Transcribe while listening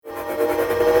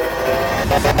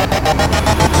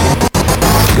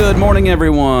Good morning,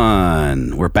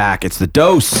 everyone. We're back. It's the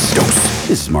Dose.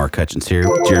 This is Mark Hutchins here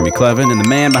with Jeremy Clevin and the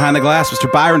man behind the glass,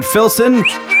 Mr. Byron Filson.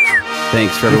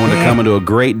 Thanks for everyone to coming to a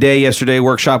great day yesterday,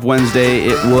 Workshop Wednesday.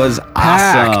 It was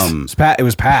awesome. It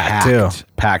was packed too.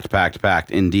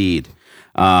 Packed, indeed.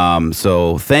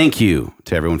 So thank you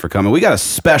to everyone for coming. We got a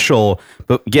special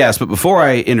guest, but before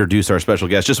I introduce our special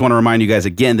guest, just want to remind you guys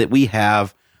again that we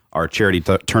have our charity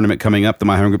tournament coming up, the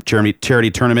My Home Group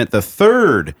Charity Tournament, the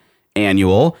third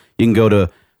annual. You can go to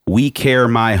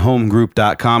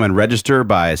wecaremyhomegroup.com and register,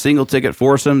 buy a single ticket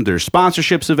foursome. There's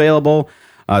sponsorships available.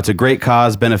 It's a great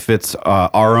cause, benefits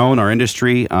our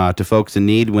industry to folks in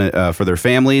need for their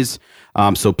families.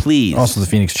 So please. Also the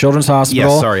Phoenix Children's Hospital.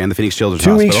 Yes, sorry, and the Phoenix Children's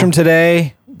Hospital. 2 weeks from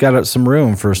today, got some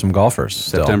room for some golfers.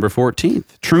 September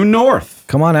 14th. True North.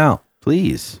 Come on out.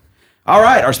 Please. All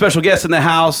right, our special guest in the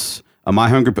house, a My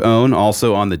Home Group own,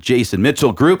 also on the Jason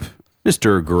Mitchell Group,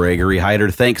 Mr. Gregory Hyder.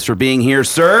 Thanks for being here,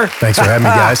 sir. Thanks for having me,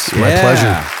 guys. My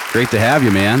pleasure. Great to have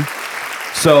you, man.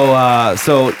 So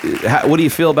what do you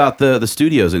feel about the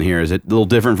studios in here? Is it a little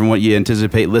different from what you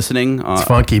anticipate listening? It's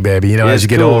funky, baby. You know, as you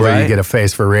get older, right? You get a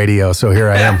face for radio. So here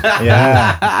I am.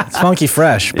 Yeah, it's funky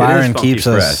fresh. Byron keeps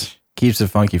it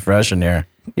funky fresh in here.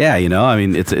 Yeah, you know, I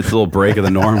mean, it's a little break of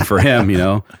the norm for him. You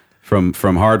know, from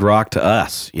hard rock to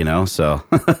us. You know, so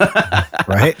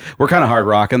right. We're kind of hard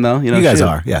rocking though. You know, you guys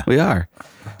are. Yeah, we are.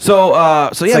 So yeah,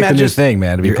 it's like man, the new thing,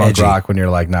 man, to be punk edgy. rock when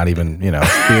you're like not even, you know,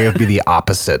 you be the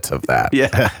opposite of that.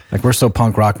 Yeah. Like we're so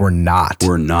punk rock, we're not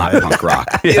punk rock.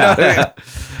 Yeah.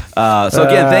 So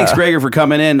again, thanks, Gregor, for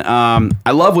coming in.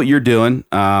 I love what you're doing.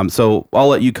 So I'll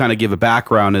let you kind of give a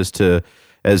background as to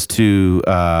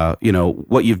you know,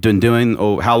 what you've been doing,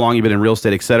 how long you've been in real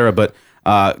estate, et cetera. But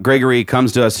Gregory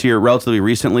comes to us here relatively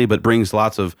recently, but brings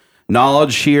lots of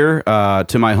knowledge here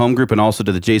to My Home Group and also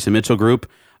to the Jason Mitchell Group.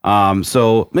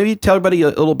 So maybe tell everybody a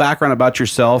little background about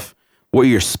yourself, what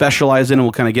you're specialized in, and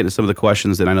we'll kind of get into some of the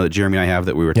questions that I know that Jeremy and I have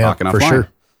that we were talking offline. For sure.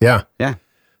 Yeah. Yeah.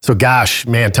 So gosh,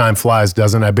 man, time flies,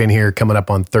 doesn't it? I've been here coming up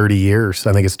on 30 years.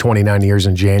 I think it's 29 years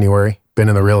in January. Been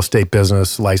in the real estate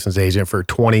business, licensed agent for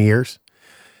 20 years.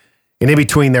 And in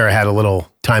between there, I had a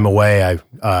little time away.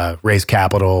 I raised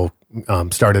capital,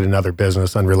 started another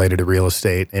business unrelated to real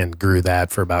estate and grew that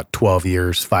for about 12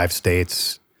 years, 5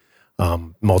 states,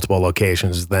 multiple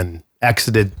locations, then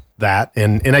exited that.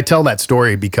 And I tell that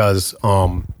story because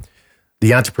the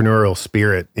entrepreneurial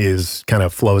spirit is kind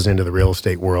of flows into the real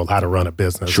estate world, how to run a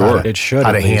business. Sure. It should.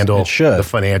 How to handle the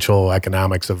financial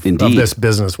economics of this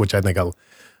business, which I think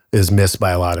is missed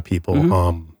by a lot of people.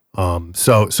 Mm-hmm.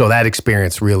 So that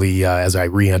experience really, as I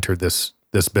re-entered this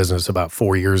business about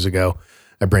 4 years ago,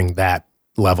 I bring that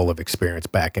level of experience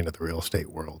back into the real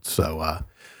estate world. So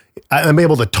I'm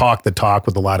able to talk the talk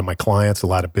with a lot of my clients, a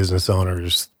lot of business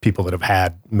owners, people that have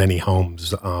had many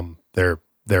homes. They're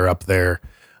up there.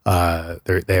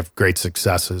 They have great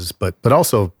successes, but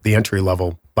also the entry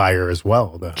level buyer as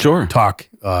well. Talk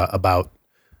about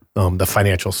the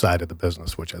financial side of the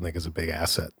business, which I think is a big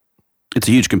asset. It's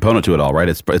a huge component to it all, right?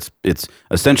 It's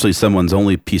essentially someone's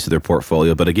only piece of their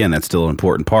portfolio, but again, that's still an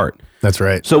important part. That's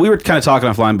right. So we were kind of talking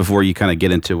offline before you kind of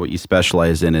get into what you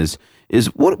specialize in. Is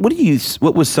what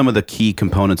was some of the key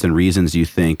components and reasons you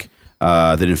think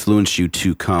that influenced you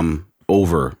to come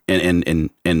over and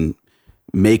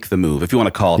make the move, if you want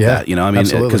to call it that? You know, I mean,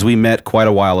 because we met quite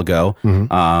a while ago,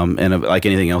 and like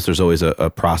anything else, there's always a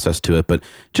process to it. But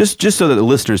just so that the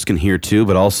listeners can hear too,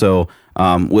 but also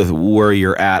with where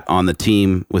you're at on the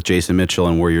team with Jason Mitchell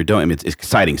and where you're doing, I mean, it's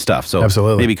exciting stuff.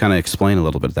 So maybe kind of explain a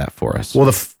little bit of that for us.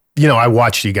 Well, I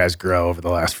watched you guys grow over the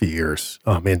last few years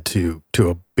into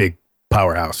a big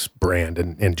powerhouse brand,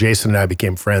 and Jason and I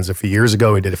became friends a few years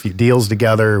ago. We did a few deals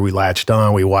together. We latched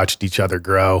on. We watched each other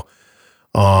grow.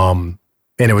 And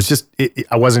it was just,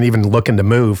 I wasn't even looking to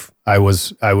move. I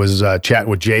was chatting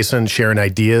with Jason, sharing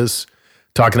ideas,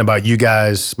 talking about you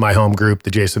guys, My Home Group,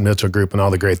 the Jason Mitchell Group, and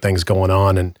all the great things going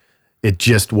on. And it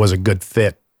just was a good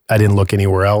fit. I didn't look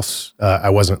anywhere else. I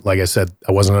wasn't, like I said,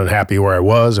 I wasn't unhappy where I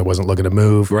was. I wasn't looking to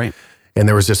move. Right. And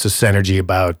there was just a synergy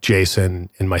about Jason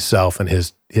and myself and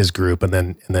his group. And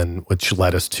then which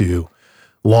led us to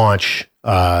launch,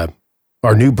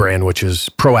 our new brand, which is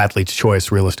Pro Athletes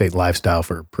Choice Real Estate and Lifestyle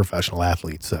for Professional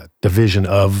Athletes, a division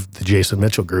of the Jason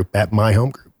Mitchell Group at My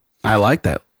Home Group. I like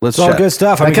that. It's all good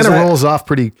stuff. That kind of rolls off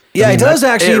pretty. Yeah, it does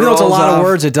actually. Even though it's a lot of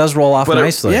words, it does roll off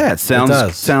nicely. It sounds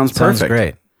perfect. Sounds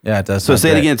great. Yeah, it does. So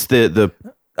say it again. It's the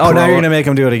Oh, now you're going to make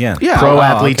them do it again. Yeah. Pro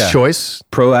Athletes Choice.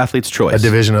 Pro Athletes Choice. A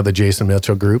division of the Jason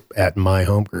Mitchell Group at My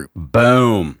Home Group.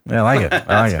 Boom. Yeah, I like it.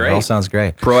 I like it. It all sounds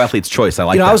great. Pro Athletes Choice. I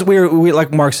like that. We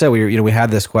like Mark said, we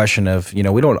had this question of, I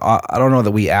don't know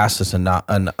that we asked this enough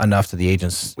to the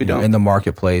agents in the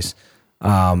marketplace.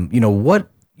 What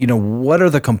are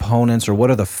the components or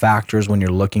what are the factors when you're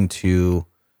looking to,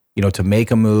 to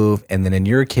make a move? And then in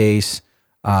your case,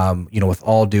 with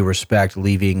all due respect,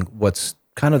 leaving what's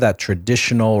kind of that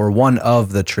traditional or one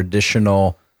of the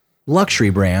traditional luxury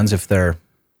brands, if they're,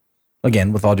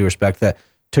 again, with all due respect, that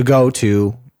to go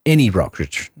to any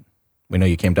brokerage. We know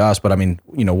you came to us, but I mean,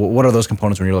 what are those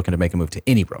components when you're looking to make a move to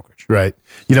any brokerage? Right.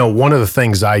 One of the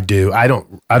things I do, I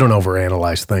don't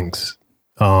overanalyze things.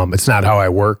 It's not how I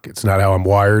work. It's not how I'm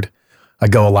wired. I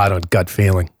go a lot on gut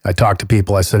feeling. I talk to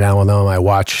people. I sit down with them. I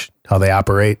watch how they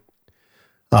operate.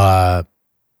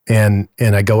 And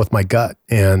I go with my gut,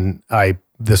 and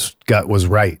this gut was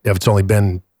right. It's only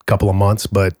been a couple of months,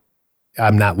 but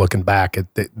I'm not looking back.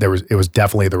 It was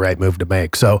definitely the right move to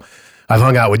make. So I've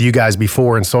hung out with you guys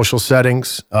before in social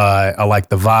settings. I like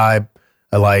the vibe.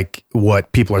 I like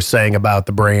what people are saying about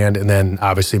the brand, and then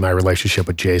obviously my relationship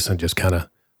with Jason just kind of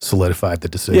solidified the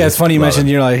decision. Yeah, it's funny you mentioned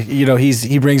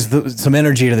he brings some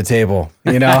energy to the table.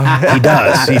 He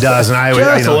does, and I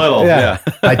just a little. Yeah.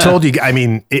 I told you. I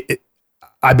mean,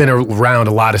 I've been around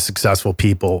a lot of successful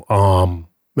people,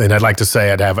 and I'd like to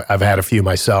say I've had a few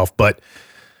myself, but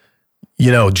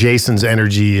Jason's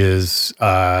energy is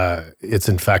it's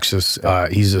infectious.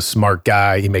 He's a smart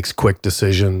guy. He makes quick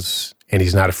decisions, and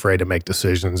he's not afraid to make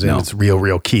decisions. And it's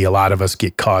real key. A lot of us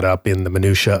get caught up in the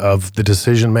minutia of the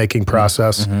decision making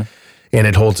process, and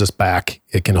it holds us back.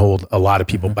 It can hold a lot of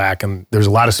people back. And there's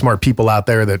a lot of smart people out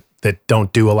there that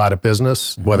don't do a lot of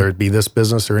business, whether it be this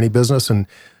business or any business, and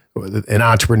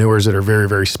entrepreneurs that are very,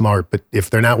 very smart. But if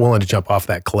they're not willing to jump off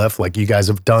that cliff like you guys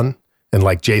have done and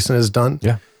like Jason has done,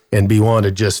 and be willing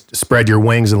to just spread your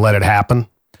wings and let it happen,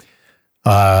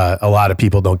 a lot of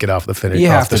people don't get off the finish. You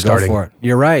have to go for it.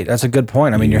 You're right. That's a good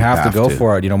point. I mean, you have to go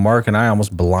for it. Mark and I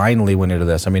almost blindly went into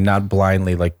this. I mean, not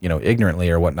blindly, like, ignorantly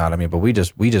or whatnot. I mean, but we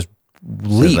just leaped.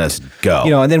 Let's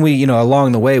go. And then we,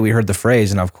 along the way, we heard the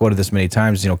phrase, and I've quoted this many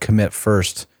times, commit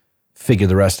first, figure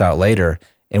the rest out later.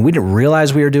 And we didn't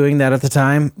realize we were doing that at the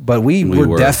time, but we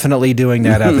were definitely doing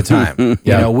that at the time.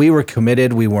 We were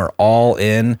committed. We were all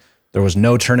in. There was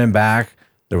no turning back.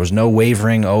 There was no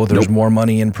wavering. Oh, there's more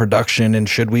money in production, and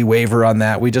should we waver on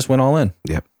that? We just went all in.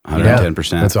 Yep,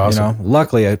 110%. That's awesome.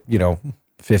 Luckily,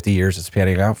 50 years it's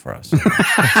panning out for us.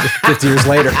 50 years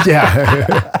later.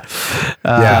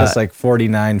 It's like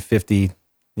 49, 50 years.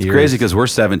 It's crazy because we're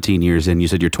 17 years in. You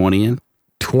said you're 20 in?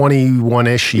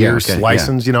 21-ish years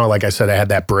licensed. Like I said, I had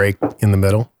that break in the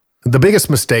middle. The biggest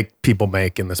mistake people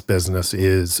make in this business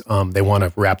is they want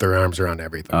to wrap their arms around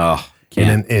everything. Oh,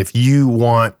 and if you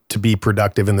want to be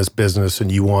productive in this business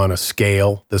and you want to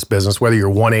scale this business, whether you're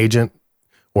one agent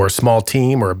or a small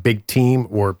team or a big team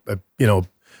or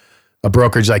a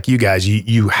brokerage like you guys,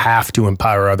 you have to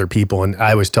empower other people. And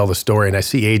I always tell the story, and I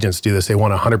see agents do this. They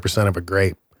want 100% of a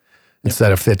grape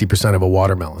instead of 50% of a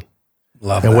watermelon.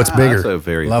 Love and that. what's bigger?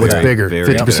 What's bigger?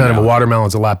 50% of a watermelon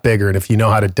is a lot bigger. And if you know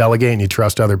how to delegate and you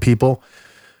trust other people,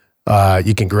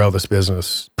 you can grow this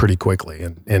business pretty quickly.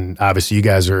 And obviously you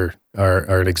guys are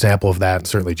an example of that. And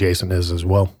certainly Jason is as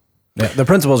well. Yeah, the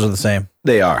principles are the same.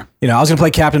 They are. I was going to play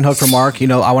Captain Hook for Mark.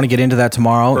 I want to get into that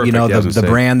tomorrow. Perfect. The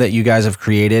brand that you guys have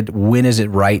created, when is it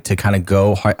right to kind of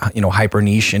go, hyper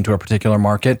niche into a particular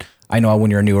market? I know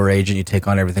when you're a newer agent, you take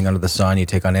on everything under the sun. You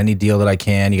take on any deal that I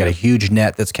can. You got a huge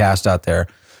net that's cast out there.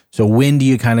 So when do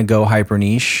you kind of go hyper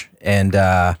niche, and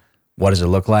what does it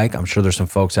look like? I'm sure there's some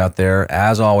folks out there,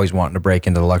 as always, wanting to break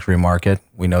into the luxury market.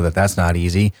 We know that that's not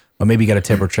easy, but maybe you got a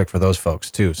tip or trick for those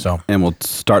folks too. And we'll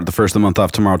start the first of the month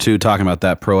off tomorrow too, talking about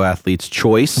that Pro Athletes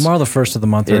Choice. Tomorrow, the first of the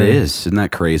month. It is. Isn't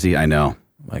that crazy? I know.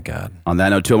 My God. On that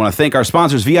note, too, I want to thank our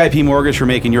sponsors, VIP Mortgage, for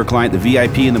making your client the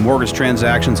VIP in the mortgage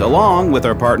transactions, along with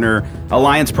our partner,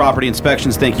 Alliance Property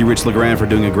Inspections. Thank you, Rich LeGrand, for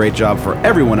doing a great job for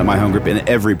everyone at My Home Group and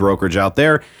every brokerage out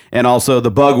there. And also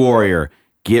the Bug Warrior.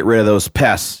 Get rid of those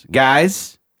pests.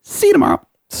 Guys, see you tomorrow.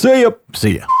 See ya.